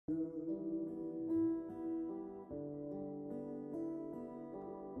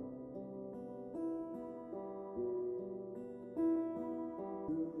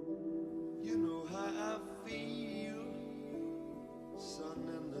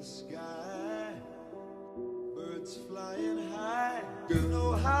You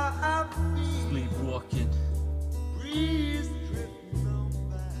know how I feel. Sleepwalking. Breeze drifting on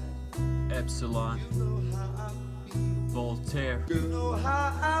by. Epsilon. You know how I feel. Voltaire. You know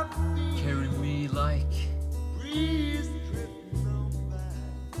how I feel. Carry me like Breeze drifting on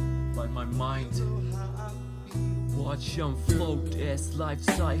by. my mind. You know how I feel. Watch 'em float as life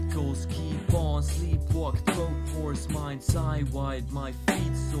cycles keep on. Sleepwalk, throat force, mind's eye wide. My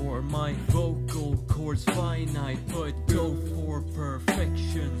feet sore, my vocal cords finite, but go for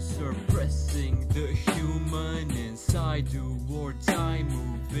perfection, suppressing the human inside. Do or die,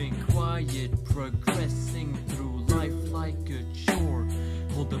 moving quiet, progressing through life like a chore.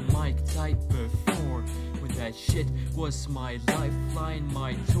 Hold the mic tight before, when that shit was my lifeline,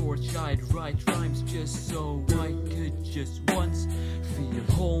 my torch. I'd write rhymes just so I could just once feel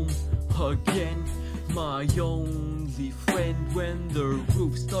home again. My only friend. When the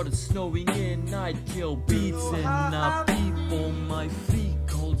roof started snowing in, I'd kill beats and not people. My feet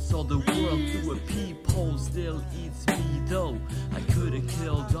cold, saw the world through a peephole. Still eats me though, I could've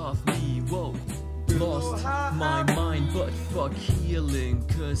killed off me, whoa. Lost my mind, but fuck healing,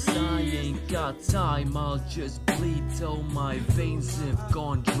 cause I ain't got time. I'll just bleed till my veins have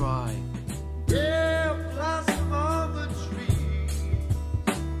gone dry. Yeah, blossom on the tree.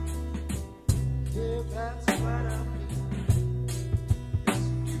 Yeah, that's what I mean. Yes,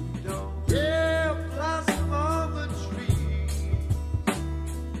 you don't. Yeah, blossom on the tree.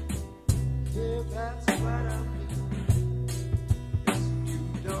 Yeah, that's what I mean. Yes, you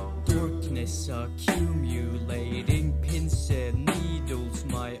don't. Darkness accumulating, pins and needles,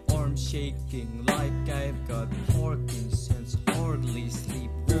 my arms shaking like I've got Parkinson's. Hardly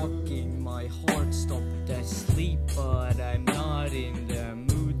sleepwalking, my heart stopped asleep, but I'm not in the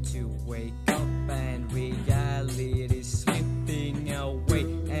mood to wake up, and reality slipping away,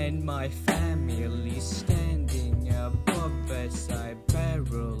 and my family standing above as I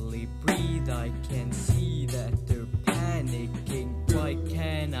barely breathe. I can see that they're panicking. Why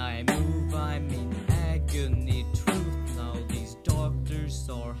can't I move? I'm in agony. Truth now, these doctors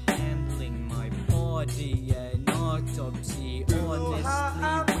are handling my body. An autopsy,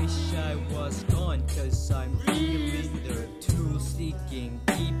 honestly wish I was gone, cause I'm feeling their tools sticking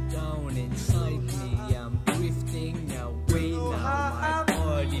deep down inside me. I'm drifting away now, my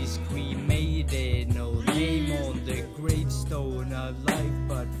body's cremated. No name on the gravestone, alive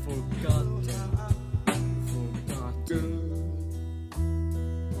but forgotten.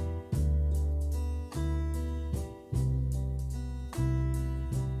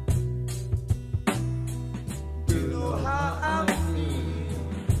 You know how I feel.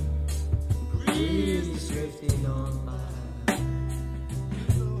 Breeze Drifting on